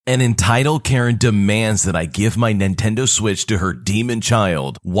An entitled Karen demands that I give my Nintendo Switch to her demon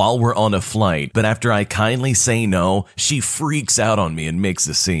child while we're on a flight, but after I kindly say no, she freaks out on me and makes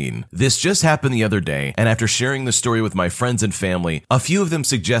a scene. This just happened the other day, and after sharing the story with my friends and family, a few of them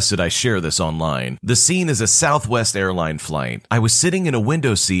suggested I share this online. The scene is a Southwest airline flight. I was sitting in a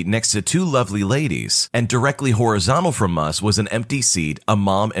window seat next to two lovely ladies, and directly horizontal from us was an empty seat, a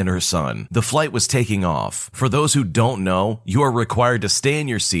mom and her son. The flight was taking off. For those who don't know, you are required to stay in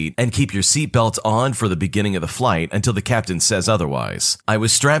your seat and keep your seatbelt on for the beginning of the flight until the captain says otherwise. I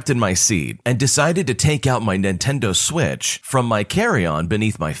was strapped in my seat and decided to take out my Nintendo Switch from my carry-on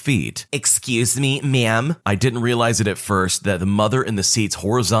beneath my feet. "Excuse me, ma'am." I didn't realize it at first that the mother in the seats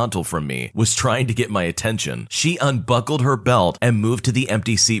horizontal from me was trying to get my attention. She unbuckled her belt and moved to the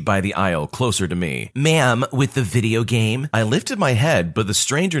empty seat by the aisle closer to me. "Ma'am, with the video game?" I lifted my head, but the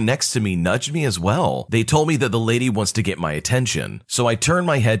stranger next to me nudged me as well. They told me that the lady wants to get my attention. So I turned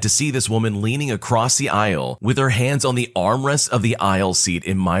my head to see this woman leaning across the aisle with her hands on the armrest of the aisle seat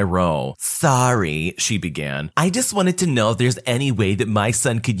in my row. "Sorry," she began. "I just wanted to know if there's any way that my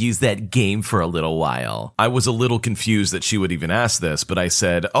son could use that game for a little while." I was a little confused that she would even ask this, but I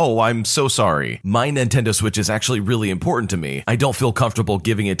said, "Oh, I'm so sorry. My Nintendo Switch is actually really important to me. I don't feel comfortable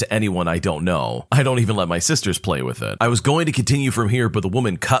giving it to anyone I don't know. I don't even let my sisters play with it." I was going to continue from here, but the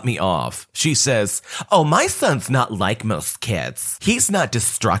woman cut me off. She says, "Oh, my son's not like most kids. He's not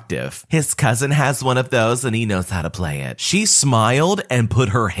destructive. His cousin has one of those and he knows how to play it." She smiled and put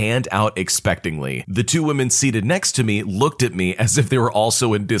her hand out expectingly. The two women seated next to me looked at me as if they were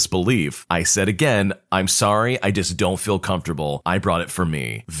also in disbelief. I said again, "I'm sorry, I just don't feel comfortable. I brought it for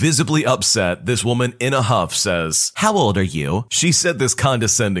me." Visibly upset, this woman in a huff says, "How old are you?" She said this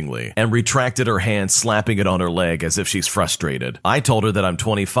condescendingly and retracted her hand, slapping it on her leg as if she's frustrated. I told her that I'm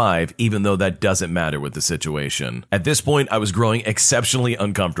 25, even though that doesn't matter with the situation. At this point, I was growing exceptionally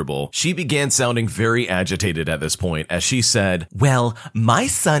uncomfortable. She began sounding very agitated at this point as she said, "Well, my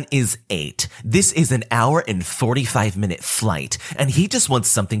son is 8. This is an hour and 45-minute flight, and he just wants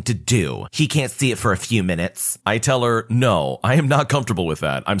something to do. He can't see it for a few minutes." I tell her, "No, I am not comfortable with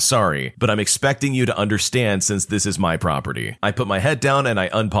that. I'm sorry, but I'm expecting you to understand since this is my property." I put my head down and I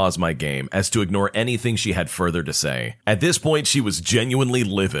unpaused my game as to ignore anything she had further to say. At this point, she was genuinely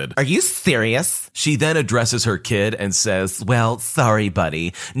livid. "Are you serious?" She then addresses her kid and says, "Well, sorry,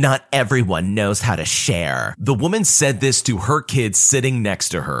 buddy. Not everyone knows how to share." The woman said this to her kid sitting next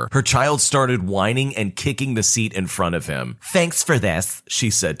to her. Her child started whining and kicking the seat in front of him. "Thanks for this," she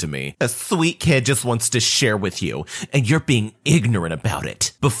said to me. "A sweet kid just wants to share with you, and you're being ignorant about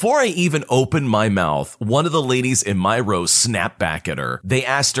it." Before I even opened my mouth, one of the ladies in my row snapped back at her. They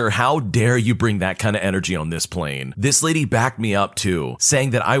asked her, "How dare you bring that kind of energy on this plane?" This lady backed me up too,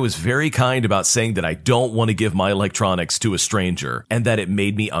 saying that I was very kind about saying that I don't want to give my electronics to a stranger and that it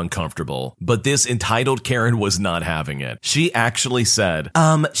made me uncomfortable. But this entitled Karen was not having it. She actually said,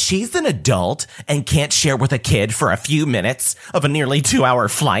 she's an adult and can't share with a kid for a few minutes of a nearly 2-hour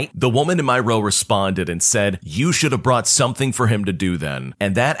flight." The woman in my row responded and said, "You should have brought something for him to do then."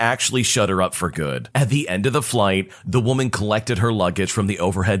 And that actually shut her up for good. At the end of the flight, the woman collected her luggage from the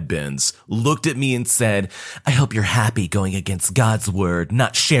overhead bins, looked at me and said, "I hope you're happy going against God's word,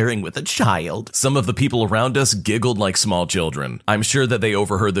 not sharing with a child." Some of the people around us giggled like small children. I'm sure that they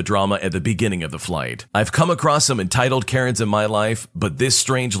overheard the drama at the beginning of the flight. I've come across some entitled Karens in my life, but this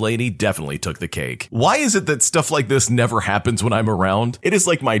strange lady definitely took the cake. Why is it that stuff like this never happens when I'm around? It is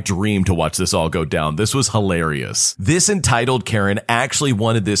like my dream to watch this all go down. This was hilarious. This entitled Karen actually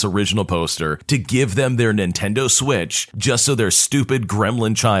wanted this original poster to give them their Nintendo Switch just so their stupid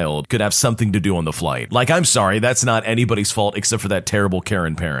gremlin child could have something to do on the flight. Like, I'm sorry, that's not anybody's fault except for that terrible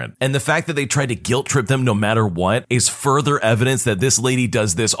Karen parent. And the fact that they tried to guilt trip them no matter what is further evidence that this lady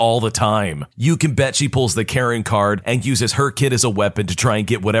does this all the time. You can bet she pulls the Karen card and uses her kid as a weapon to try and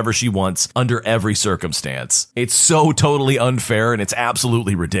get whatever she wants under every circumstance. It's so totally unfair and it's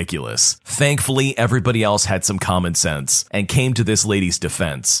absolutely ridiculous. Thankfully, everybody else had some common sense and came to this lady's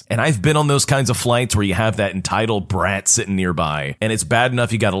defense. And I've been on those kinds of flights where you have that entitled brat sitting nearby, and it's bad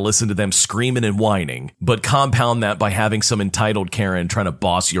enough you gotta listen to them screaming and whining, but compound that by having some entitled Karen trying to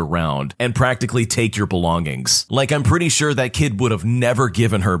boss you around and practically take your belongings. Like, I'm pretty sure that kid would have never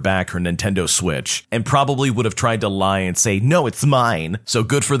given her back her Nintendo Switch and probably would have tried to lie and say, "No, it's mine." So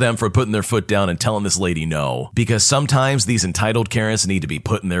good for them for putting their foot down and telling this lady no, because sometimes these entitled Karens need to be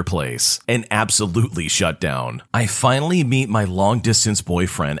put in their place and absolutely shut down. I finally meet my long-distance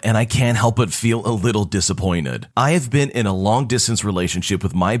boyfriend, and I can't help but feel a little disappointed. I have been in a long-distance relationship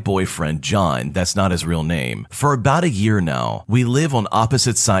with my boyfriend, John, that's not his real name, for about a year now. We live on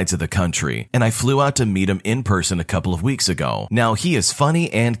opposite sides of the country, and I flew out to meet him in person a couple of weeks ago. Now, he is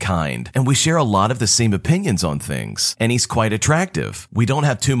funny and kind, and we share a lot of the same opinions on things, and he's quite attractive. We don't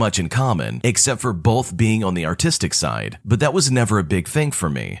have too much in common, except for both being on the artistic side, but that was never a big thing for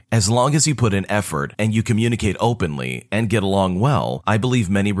me. As long as you put in effort and you communicate openly and get along well, I believe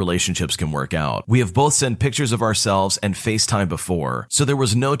many relationships can work out. We have both sent pictures of ourselves and FaceTime before, so there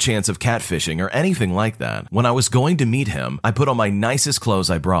was no chance of catfishing or anything like that. When I was going to meet him, I put on my nicest clothes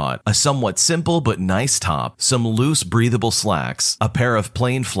I brought, a somewhat simple but nice top, some loose breathable slacks, a pair of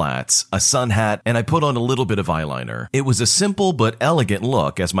plain flats, a sun hat, and I put on a little bit of eyeliner. It was a simple but elegant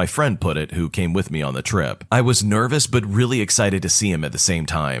look, as my friend put it, who came with me on the trip. I was nervous but really excited to see him at the same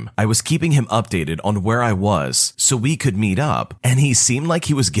time. I was keeping him updated on where I was so we could meet up, and he seemed like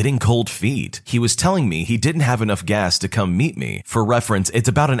he was getting cold feet. He was telling me he didn't have enough gas to come meet me. For reference, it's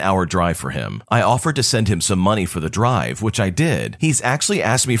about an hour drive for him. I offered to send him some money for the drive, which I did. He's actually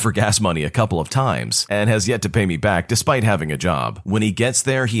asked me for gas money a couple of times and has yet to pay me back despite having a job. When he gets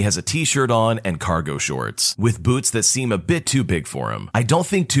there, he has a t-shirt on and cargo shorts with boots that seem a bit too big for him. I don't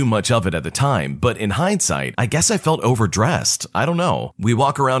think too much of it at the time, but in hindsight, I guess I felt overdressed. I don't know. We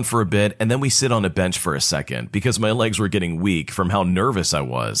walk around for a bit and then we sit on a bench for a second because my legs were getting weak from how nervous I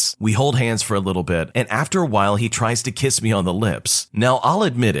was. We hold hands for a little bit, and after a while he tries to kiss me on the lips. Now, I'll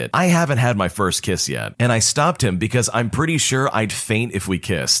admit it, I haven't had my first kiss yet, and I stopped him because I'm pretty sure I'd faint if we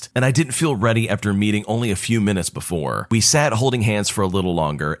kissed, and I didn't feel ready after meeting only a few minutes before. We sat holding hands for a little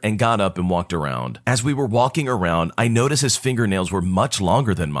longer and got up and walked around. As we were walking around, I noticed his fingernails were much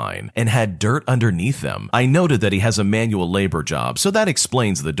longer than mine and had dirt underneath them. I noted that he has a manual labor job, so that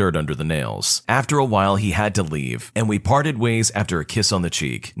explains the dirt under the nails. After a while, he had to leave, and we parted ways after a kiss on the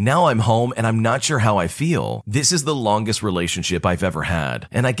cheek. Now I'm home and I'm not sure how I feel. This is the longest relationship I've ever had,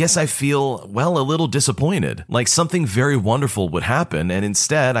 and I guess I feel, well, a little disappointed. Like something very wonderful would happen, and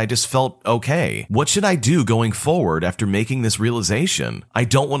instead I just felt okay. What should I do going forward after making this realization? I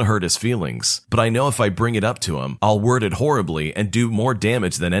don't want to hurt his feelings, but I know if I bring it up to him, I'll word it horribly and do more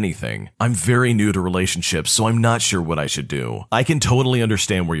damage than anything. I'm very new to relationships, so I'm not sure what I should do. I can totally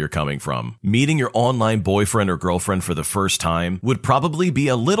understand where you're coming from. Meeting your online boyfriend or girlfriend for the first time would probably be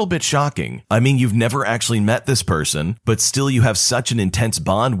a little bit shocking. I mean, you've never actually met this person, but still you have such an intense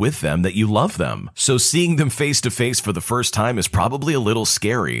bond with them that you love them. So seeing them face to face for the first time is probably a little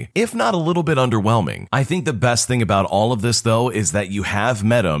scary, if not a little bit underwhelming. I think the best thing about all of this, though, is that you have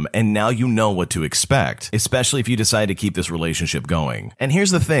met him and now you know what to expect, especially if you decide to keep this relationship going. And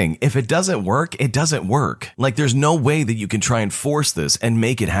here's the thing, if it doesn't work, it doesn't work. Like, there's no way that you can try and force this and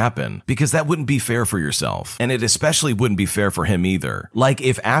make it happen, because that wouldn't be fair for yourself. And it especially wouldn't be fair for him either. Like,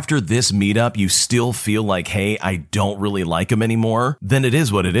 if after this meetup you still feel like, hey, I don't really like him anymore, then it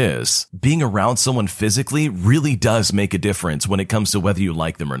is what it is. Being around someone physically really does make a difference when it comes to whether you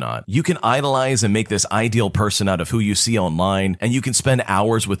like them or not. You can idolize and make this ideal person out of who you see online, and you can spend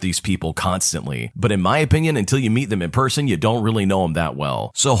hours with these people constantly. But in my opinion, until you meet them in person, you don't really know them that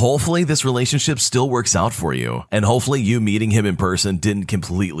well. So hopefully this relationship still works out for you, and hopefully you meeting him in person didn't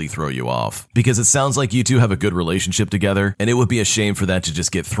completely throw you off, because it sounds like you two have a good relationship together, and it would be a shame for that to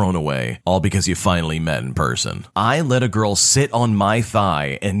just get thrown away, all because you finally met in person. I let a girl sit on my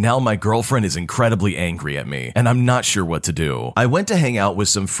thigh, and now my girlfriend is incredibly angry at me, and I'm not sure what to do. I went to hang out with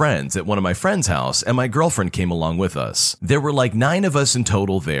some friends at one of my friends' house, and my girlfriend came along with us. There were like 9 of us in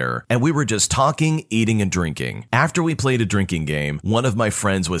total there, and we were just talking, eating, and drinking. After we played a drinking game, one of my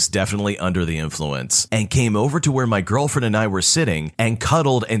friends was definitely under the influence and came over to where my girlfriend and I were sitting and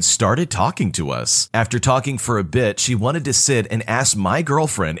cuddled and started talking to us. After talking for a bit, she wanted to sit and asked my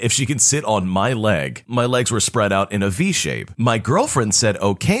girlfriend if she can sit on my leg. My legs were spread out in a V shape. My girlfriend said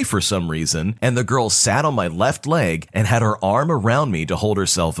okay for some reason, and the girl sat on my left leg and had her arm around me to hold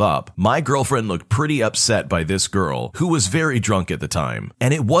herself up. My girlfriend looked pretty upset by this girl, who was very drunk at the time,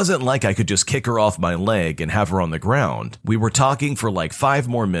 and it wasn't like I could just kick her off my leg and have her on the ground. We were talking for like 5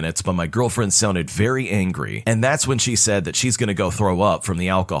 more minutes, but my girlfriend sounded very angry, and that's when she said that she's gonna go throw up from the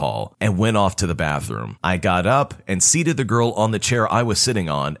alcohol and went off to the bathroom. I got up and seated the girl on the chair I was sitting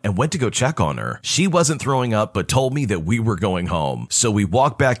on and went to go check on her. She wasn't throwing up, but told me that we were going home. So we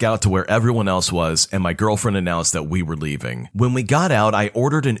walked back out to where everyone else was, and my girlfriend announced that we were leaving. When we got out, I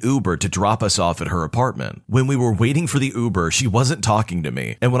ordered an Uber to drop us off at her apartment. When we were waiting for the Uber, she wasn't talking to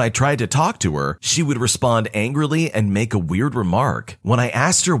me, and when I tried to talk to her, she would respond angrily and make a weird remark. When I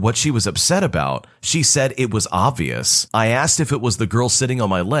asked her what she was upset about, she said it was obvious. I asked if it was the girl sitting on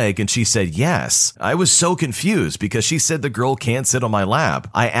my leg, and she said yes. I was so confused because she said the girl can't sit on my lap.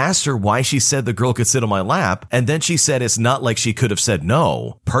 I asked her why she said the girl could sit on my lap, and then she said it's not like she could have said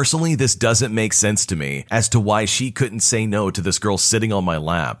no. Personally, this doesn't make sense to me as to why she couldn't say no to this girl sitting on my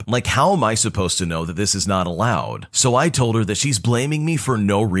lap. Like, how am I supposed to know that this is not allowed? So I told her that she's blaming me for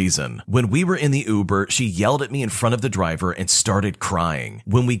no reason. When we were in the Uber, she yelled at me in front of the driver and started crying.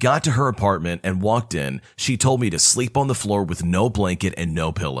 When we got to her apartment and walked in, she told me to sleep on the floor with no blanket and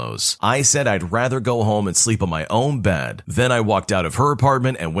no pillows. I said I'd rather go home and sleep on my own bed. Then I walked out of her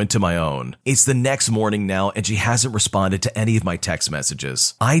apartment and went to my own. It's the next morning now and she hasn't responded to any of my text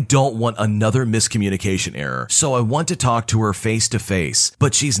messages. I don't want another miscommunication error, so I want to talk to her face to face,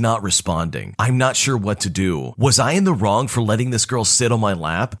 but she's not responding. I'm not sure what to do. Was I in the wrong for letting this girl sit on my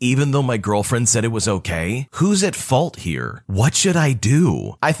lap, even though my girlfriend said it was okay? Who's at fault here? What should I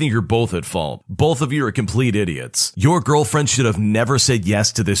do? I think you're both at fault. Both of you are complete idiots. Your girlfriend should have never said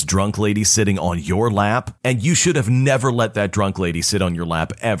yes to this drunk lady sitting on your lap, and you should have never let that drunk lady sit on your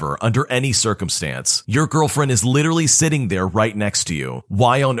lap ever, under any circumstance. Your girlfriend is literally sitting there right next to you.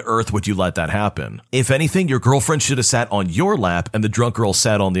 Why on earth would you let that happen? If anything, your girlfriend should have sat on your lap and the drunk girl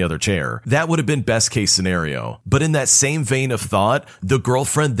sat on the other chair. That would have been best case scenario. But in that same vein of thought, the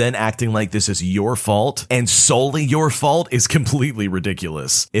girlfriend then acting like this is your fault and solely your fault is completely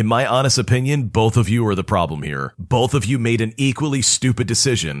ridiculous. In my honest opinion, both of you are the problem here. Both of you made an equally stupid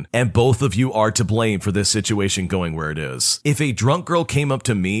decision, and both of you are to blame for this situation going where it is. If a drunk girl came up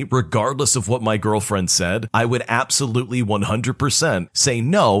to me, regardless of what my girlfriend said, I would absolutely 100% say,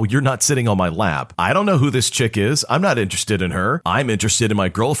 no, you're not sitting on my lap. I don't know who this chick is. I'm not interested in her. I'm interested in my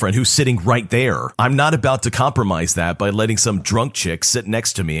girlfriend who's sitting right there. I'm not about to compromise that by letting some drunk chick sit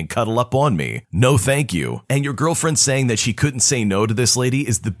next to me and cuddle up on me. No, thank you. And your girlfriend saying that she couldn't say no to this lady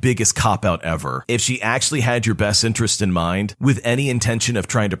is the biggest cop-out ever. If she actually had your best interest in mind, with any intention of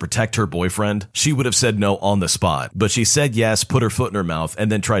trying to protect her boyfriend, she would have said no on the spot. But she said yes, put her foot in her mouth,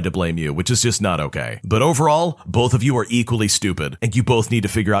 and then tried to blame you, which is just not okay. But overall, both of you are equally stupid, and you both need to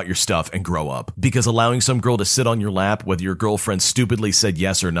figure out your stuff and grow up. Because allowing some girl to sit on your lap, whether your girlfriend stupidly said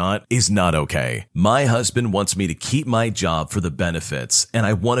yes or not, is not okay. My husband wants me to keep my job for the benefits, and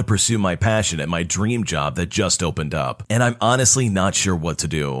I want to pursue my passion at my dream job that just opened up. And I'm honestly not sure what to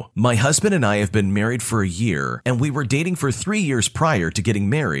do. My husband and I have been married for a year, and we were dating for 3 years prior to getting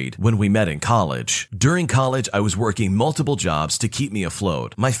married when we met in college. During college, I was working multiple jobs to keep me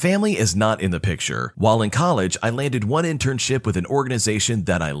afloat. My family is not in the picture. While in college, I landed one internship with an organization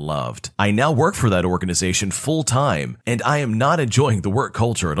that I loved. I now work for that organization full time, and I am not enjoying the work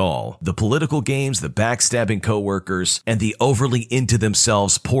culture at all. The political games, the backstabbing coworkers, and the overly into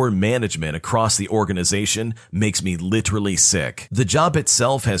themselves poor management across the organization makes me literally sick. The job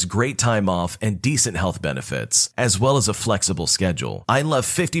itself has great time off and decent health benefits, as well as a flexible schedule. I love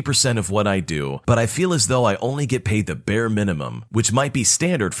 50% of what I do, but I feel as though I only get paid the bare minimum, which might be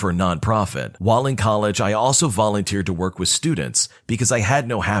standard for a nonprofit. While in college, I also volunteered to work with students because I had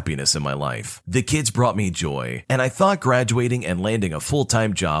no happiness in my life. The kids brought me joy, and I thought graduating and landing a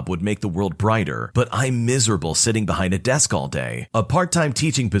full-time job would make the world brighter, but I'm miserable sitting behind a desk all day. A part-time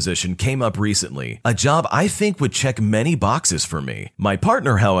teaching position came up recently, a job I think would check many boxes for me. My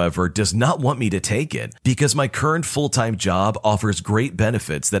partner, however, does not want me to take it because my current full-time job offers great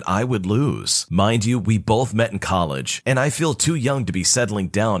benefits that I would lose. Mind you, we both met in college, and I feel too young to be settling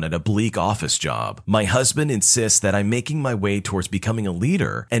down at a bleak office job. My husband insists that I'm making my way towards becoming a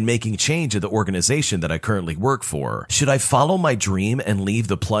leader and making change at the organization that I currently work for. Should I follow my dream and leave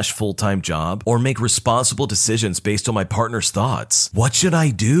the plush full-time job, or make responsible decisions based on my partner's thoughts? What should I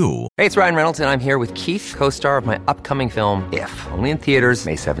do? Hey, it's Ryan Reynolds, and I'm here with Keith, co-star of my upcoming film, If, only in theaters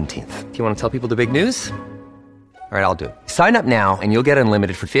May 17th. Do you want to tell people the big news? All right, I'll do it. Sign up now and you'll get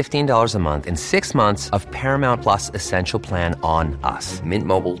unlimited for $15 a month and 6 months of Paramount Plus Essential Plan on us.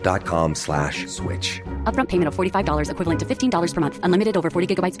 MintMobile.com/switch. Upfront payment of $45 equivalent to $15 per month. Unlimited over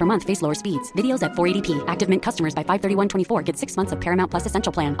 40 gigabytes per month. Face lower speeds. Videos at 480p. Active Mint customers by 531.24 get 6 months of Paramount Plus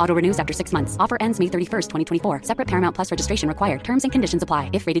Essential Plan. Auto renews after 6 months. Offer ends May 31st, 2024. Separate Paramount Plus registration required. Terms and conditions apply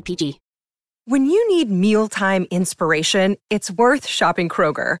if rated PG. When you need mealtime inspiration, it's worth shopping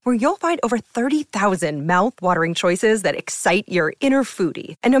Kroger, where you'll find over 30,000 mouth-watering choices that excite your inner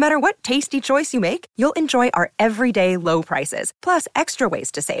foodie. And no matter what tasty choice you make, you'll enjoy our everyday low prices, plus extra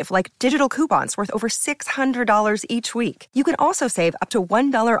ways to save, like digital coupons worth over $600 each week. You can also save up to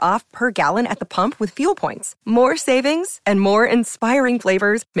 $1 off per gallon at the pump with fuel points. More savings and more inspiring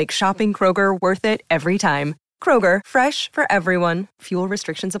flavors make shopping Kroger worth it every time. Kroger, fresh for everyone. Fuel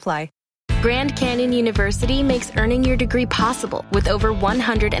restrictions apply. Grand Canyon University makes earning your degree possible with over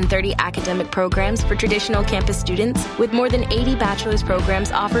 130 academic programs for traditional campus students with more than 80 bachelor's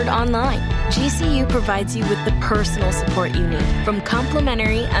programs offered online. GCU provides you with the personal support you need, from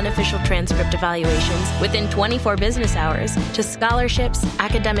complimentary unofficial transcript evaluations within 24 business hours to scholarships,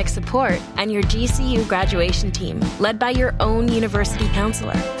 academic support, and your GCU graduation team, led by your own university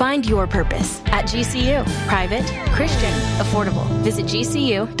counselor. Find your purpose at GCU. Private, Christian, affordable. Visit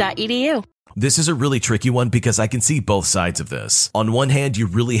gcu.edu. This is a really tricky one because I can see both sides of this. On one hand, you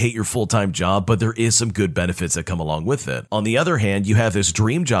really hate your full-time job, but there is some good benefits that come along with it. On the other hand, you have this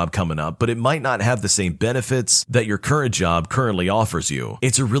dream job coming up, but it might not have the same benefits that your current job currently offers you.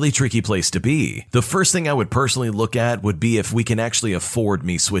 It's a really tricky place to be. The first thing I would personally look at would be if we can actually afford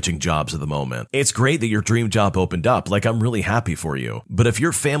me switching jobs at the moment. It's great that your dream job opened up, like I'm really happy for you. But if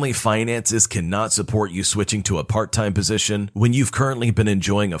your family finances cannot support you switching to a part-time position when you've currently been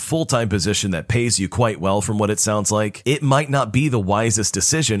enjoying a full-time position that pays you quite well from what it sounds like, it might not be the wisest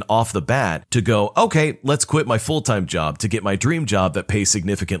decision off the bat to go, okay, let's quit my full-time job to get my dream job that pays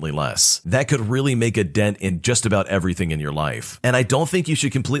significantly less. That could really make a dent in just about everything in your life. And I don't think you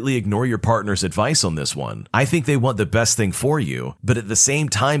should completely ignore your partner's advice on this one. I think they want the best thing for you, but at the same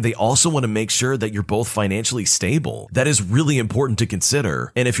time, they also want to make sure that you're both financially stable. That is really important to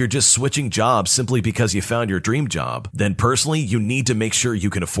consider. And if you're just switching jobs simply because you found your dream job, then personally, you need to make sure you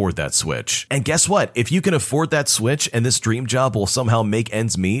can afford that switch. And guess what? If you can afford that switch and this dream job will somehow make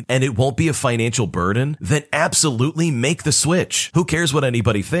ends meet and it won't be a financial burden, then absolutely make the switch. Who cares what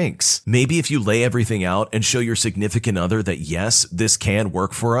anybody thinks? Maybe if you lay everything out and show your significant other that yes, this can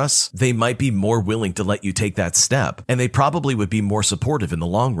work for us, they might be more willing to let you take that step, and they probably would be more supportive in the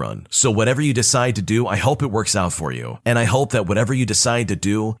long run. So whatever you decide to do, I hope it works out for you. And I hope that whatever you decide to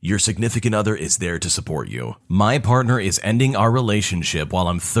do, your significant other is there to support you. My partner is ending our relationship while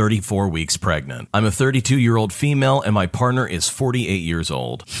I'm 34 weeks pregnant. I'm a 32-year-old female and my partner is 48 years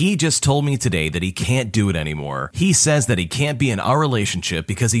old. He just told me today that he can't do it anymore. He says that he can't be in our relationship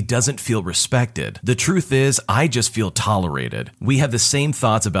because he doesn't feel respected. The truth is, I just feel tolerated. We have the same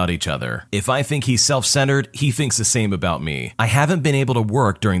thoughts about each other. If I think he's self-centered, he thinks the same about me. I haven't been able to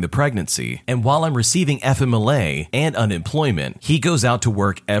work during the pregnancy, and while I'm receiving FMLA and unemployment, he goes out to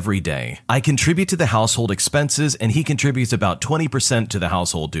work every day. I contribute to the household expenses and he contributes about 20% to the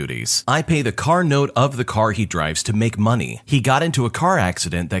household duties. I pay the car note of the car he drives to make money. He got into a car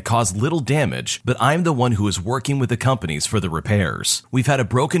accident that caused little damage, but I'm the one who is working with the companies for the repairs. We've had a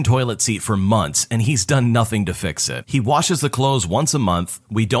broken toilet seat for months and he's done nothing to fix it. He washes the clothes once a month,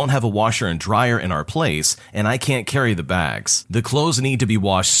 we don't have a washer and dryer in our place, and I can't carry the bags. The clothes need to be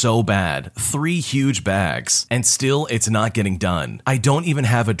washed so bad, 3 huge bags, and still it's not getting done. I don't even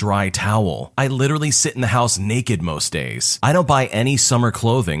have a dry towel. I literally sit in the house naked most days. I don't buy any summer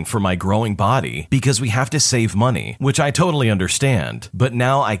clothing for my growing body because we have to save money, which I totally understand. But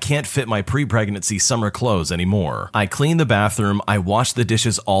now I can't fit my pre-pregnancy summer clothes anymore. I clean the bathroom, I wash the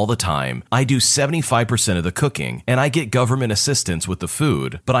dishes all the time, I do 75% of the cooking, and I get government assistance with the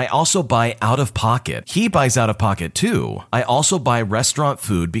food, but I also buy out of pocket. He buys out of pocket too. I also buy restaurant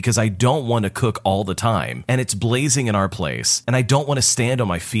food because I don't want to cook all the time, and it's blazing in our place, and I don't want to stand on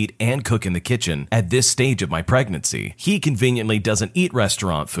my feet and cook in the kitchen at this stage of my pregnancy. He conveniently doesn't eat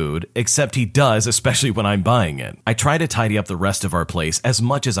restaurant food, except he does, especially when I'm buying it. I try to tidy up the rest of our place as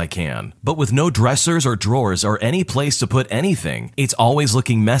much as I can, but with no dressers or drawers or any place to put anything, it's always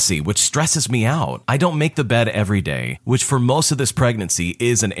looking messy, which stresses me out. I don't make the bed every day, which for most of this pregnancy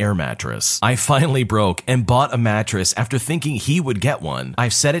is an air mattress. I finally broke and bought a mattress after thinking he would get one.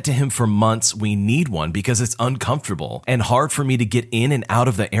 I've said it to him for months, we need one because it's uncomfortable and hard for me to get in and out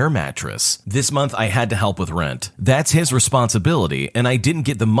of the air mattress. This month I had to help with rent. That's his responsibility, and I didn't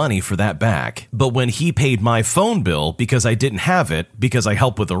get the money for that back. But when he paid my phone bill because I didn't have it because I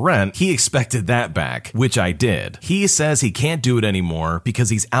helped with the rent, he expected that back, which I did. He says he can't do it anymore because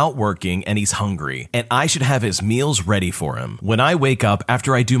he's out working and he's hungry, and I should have his meals ready for him. When I wake up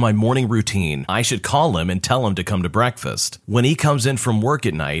after I do my morning routine, I should call him and tell him to come to breakfast. When he comes in from work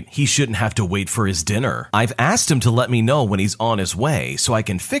at night, he shouldn't have to wait for his dinner. I've asked him to let me know when he's on his way so I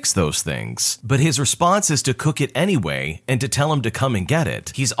can fix those things, but his response is to cook it anyway and to tell him to come and get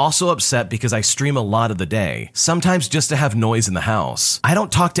it. He's also upset because I stream a lot of the day, sometimes just to have noise in the house. I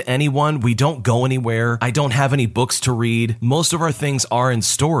don't talk to anyone, we don't go anywhere, I don't have any books to read. Most of our things are in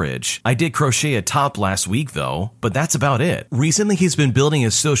storage. I did crochet a top last week though, but that's about it. Recently he's been building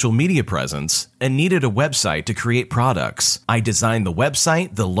his social media presence, and needed a website to create products. I designed the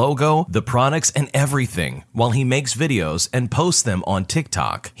website, the logo, the products, and everything while he makes videos and posts them on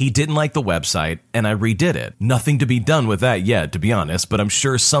TikTok. He didn't like the website, and I redid it. Nothing to be done with that yet, to be honest, but I'm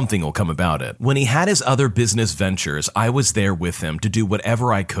sure something will come about it. When he had his other business ventures, I was there with him to do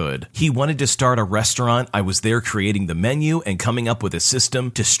whatever I could. He wanted to start a restaurant. I was there creating the menu and coming up with a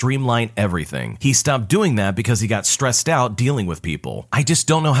system to streamline everything. He stopped doing that because he got stressed out dealing with people. I just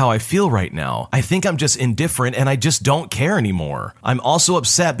don't know how I feel right now. I think I'm just indifferent and I just don't care anymore. I'm also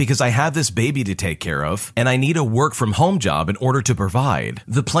upset because I have this baby to take care of and I need a work from home job in order to provide.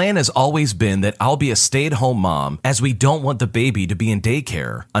 The plan has always been that I'll be a stay-at-home mom as we don't want the baby to be in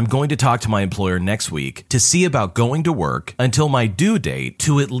daycare. I'm going to talk to my employer next week to see about going to work until my due date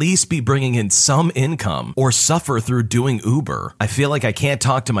to at least be bringing in some income or suffer through doing Uber. I feel like I can't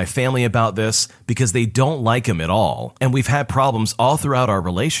talk to my family about this because they don't like him at all. And we've had problems all throughout our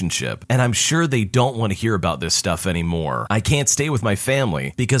relationship, and I'm sure they don't want to hear about this stuff anymore. I can't stay with my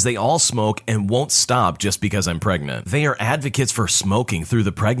family because they all smoke and won't stop just because I'm pregnant. They are advocates for smoking through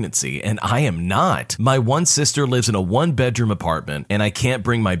the pregnancy, and I am not. My one sister lives in a one-bedroom apartment, and I can't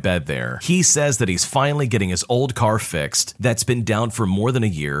bring my bed there. He says that he's finally getting his old car fixed that's been down for more than a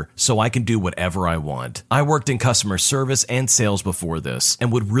year, so I can do whatever I want. I worked in customer service and sales before this,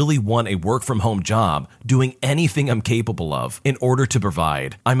 and would really want a work-from-home job doing anything I'm capable of in order to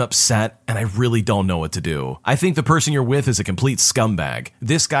provide. I'm upset, and I really don't know what to do. I think the person you're with is a complete scumbag.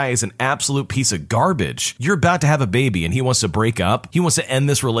 This guy is an absolute piece of garbage. You're about to have a baby, and he wants to break up? He wants to end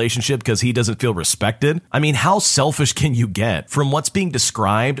this relationship because he doesn't feel respected? I mean, how selfish can you get? From what's being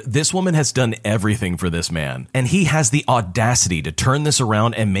described, this woman has done everything for this man, and he has the audacity to turn this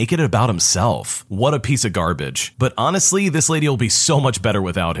around and make it about himself. What a piece of garbage. But honestly, this lady will be so much better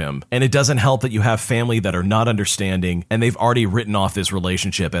without him, and it doesn't help that you have family that are not understanding, and they've already written off this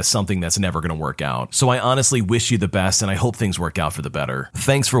relationship as something that's never going to work out. So I honestly wish you the best, and I hope things work out for the better.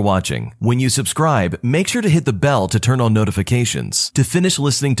 Thanks for watching. When you subscribe, make sure to hit the bell to turn on notifications. To finish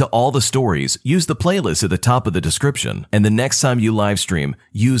listening to all the stories, use the playlist at the top of the description. And the next time you live stream,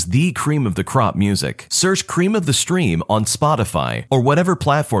 use the Cream of the Crop music. Search Cream of the Stream on Spotify or whatever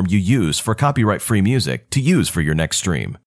platform you use for copyright-free music to use for your next stream.